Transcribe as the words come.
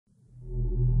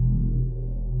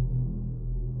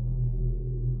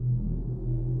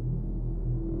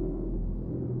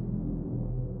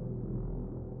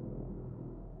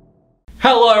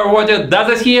Hello everybody,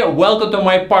 Dazlab here. Welcome to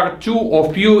my part 2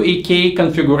 of pure EK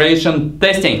configuration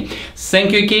testing.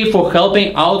 Thank you EK for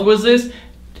helping out with this.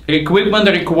 Equipment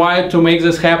required to make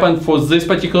this happen for this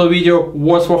particular video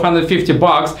was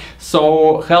 $450,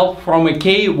 so help from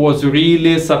EK was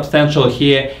really substantial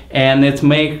here and it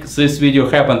makes this video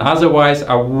happen. Otherwise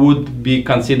I would be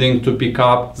considering to pick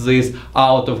up this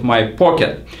out of my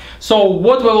pocket. So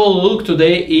what we will look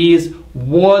today is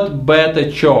what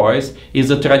better choice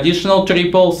is a traditional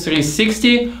triple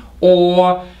 360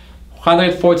 or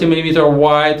 140mm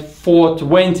wide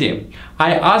 420.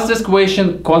 I asked this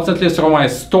question constantly through my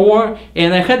store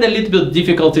and I had a little bit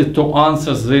difficulty to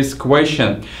answer this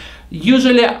question.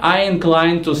 Usually I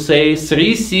incline to say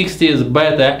 360 is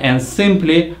better, and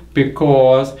simply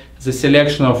because the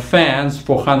selection of fans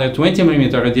for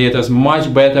 120mm radiators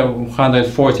much better than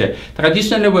 140.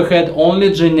 Traditionally we had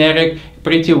only generic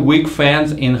pretty weak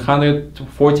fans in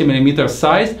 140mm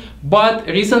size, but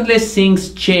recently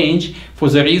things changed for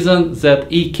the reason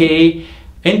that EK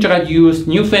introduced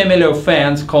new family of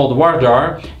fans called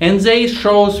radar, and they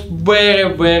shows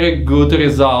very good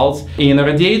results in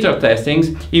radiator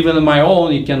testings. Even in my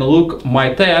own, you can look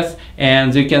my tests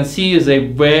and you can see they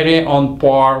very on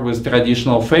par with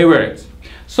traditional favorites.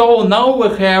 So now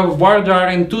we have radar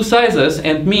in two sizes,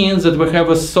 and means that we have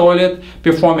a solid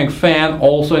performing fan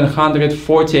also in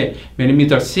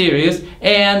 140mm series,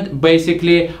 and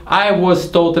basically I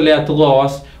was totally at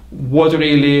loss what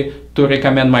really to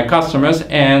recommend my customers,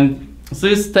 and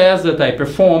this test that I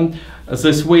performed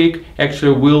this week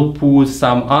actually will put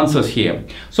some answers here.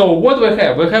 So what we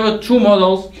have two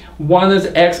models. One is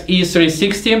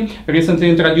XE360, recently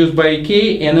introduced by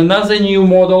EK, and another new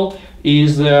model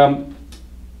is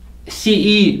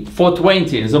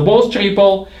CE420. They're both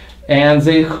triple and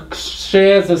they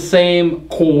share the same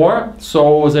core,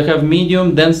 so they have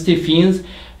medium density fins.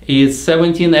 It's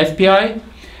 17 FPI.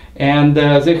 And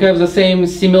they have the same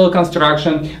similar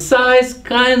construction, size,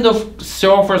 kind of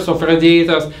surface of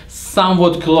radiators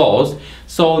somewhat close.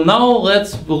 So now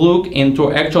let's look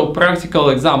into actual practical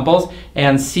examples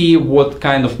and see what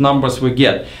kind of numbers we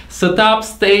get. Setup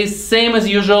stays same as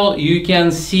usual. You can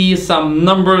see some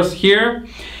numbers here.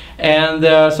 And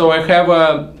so I have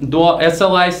a dual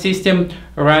SLI system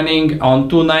running on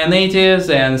two 980s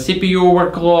and CPU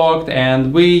overclocked,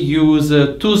 and we use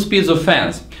two speeds of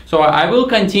fans. So I will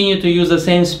continue to use the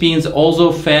same speeds,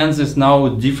 although fans is now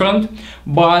different,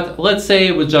 but let's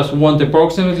say we just want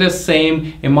approximately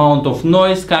same amount of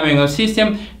noise coming on the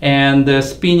system, and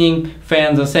spinning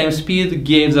fans the same speed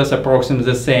gives us approximately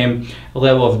the same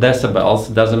level of decibels,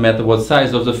 doesn't matter what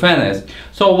size of the fan is.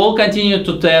 So we'll continue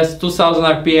to test 2000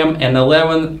 RPM and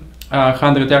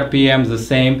 1100 RPM, the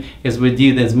same as we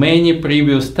did as many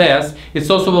previous tests. It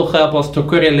also will help us to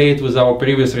correlate with our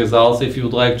previous results if you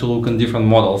would like to look in different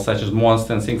models such as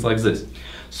Monster and things like this.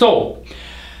 So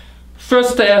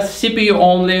first test, CPU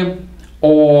only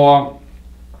or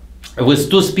with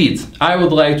two speeds. I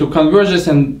would like to converge this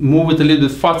and move it a little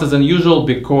bit faster than usual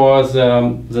because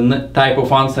the type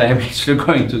of answer I'm actually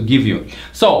going to give you.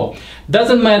 So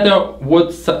doesn't matter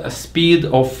what speed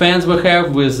of fans we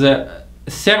have with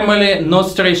thermally not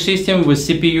stretch system with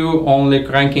CPU only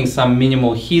cranking some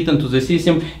minimal heat into the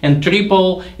system, and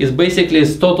triple is basically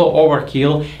total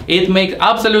overkill. It makes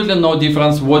absolutely no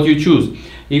difference what you choose.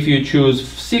 If you choose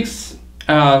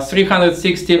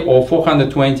 360 or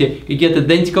 420, you get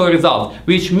identical result,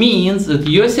 which means that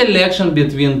your selection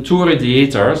between two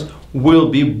radiators will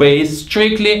be based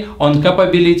strictly on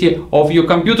capability of your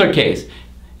computer case.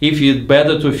 If it's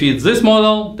better to fit this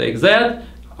model, take that,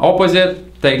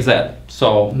 opposite, take that.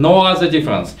 So no other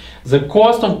difference. The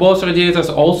cost of both radiators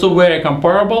also very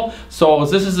comparable, so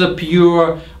this is a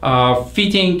pure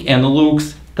fitting and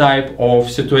looks type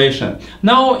of situation.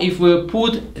 Now if we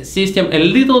put system a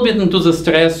little bit into the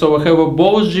stress, so we have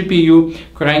both GPU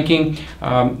cranking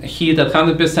heat at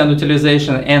 100%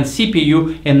 utilization and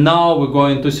CPU, and now we're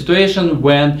going to a situation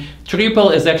when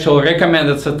triple is actually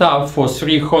recommended setup for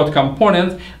 3 hot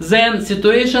components, then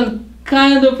situation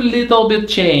kind of little bit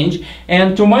change,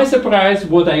 and to my surprise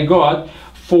what I got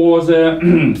for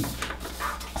the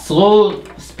slow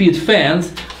speed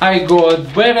fans, I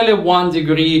got barely 1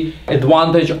 degree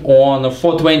advantage on a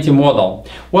 420 model.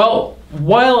 Well,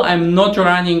 while I'm not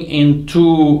running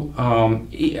into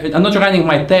I'm not running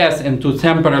my test into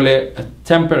temperature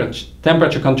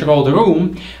controlled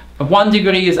room, 1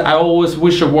 degree is I always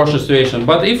wish a worse situation.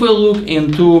 But if we look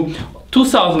into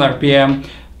 2000 RPM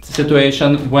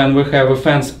situation when we have a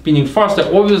fan spinning faster,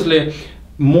 obviously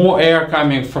more air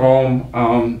coming from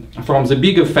the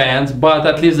bigger fans, but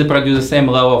at least they produce the same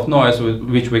level of noise,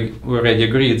 which we already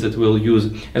agreed that we'll use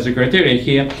as a criteria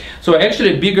here. So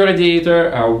actually bigger radiator,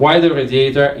 a wider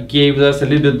radiator gave us a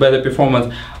little bit better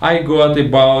performance. I got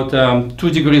about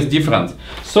 2 degrees difference.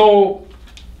 So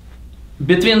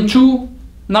between two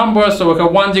numbers, so we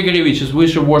have 1 degree, which is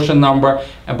wishy-washy number,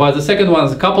 but the second one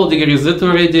is a couple degrees. That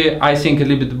already, I think, a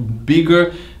little bit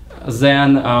bigger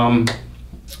than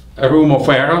a room of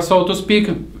error, so to speak,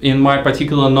 in my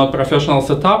particular not professional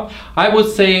setup. I would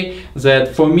say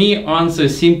that for me, answer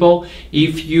is simple.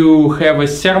 If you have a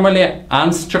thermally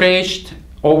unstretched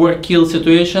overkill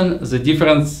situation, the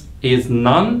difference is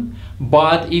none.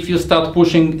 But if you start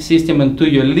pushing system into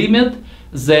your limit,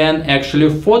 then actually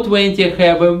 420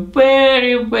 have a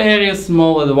very, very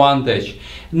small advantage.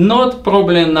 Not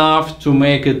probably enough to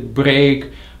make it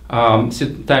break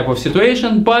type of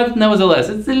situation, but nevertheless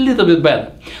it's a little bit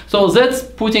better. So that's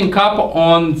putting cap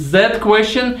on that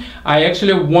question. I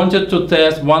actually wanted to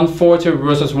test 140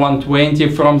 versus 120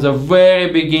 from the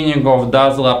very beginning of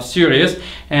Dazlab series,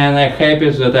 and I'm happy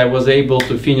that I was able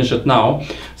to finish it now.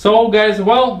 So guys,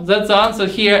 well, that's the answer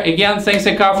here. Again, thanks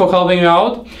Eka for helping me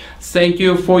out. Thank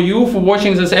you for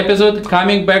watching this episode.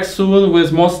 Coming back soon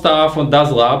with more stuff on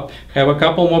Dazlab. Have a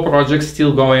couple more projects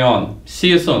still going on.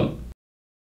 See you soon.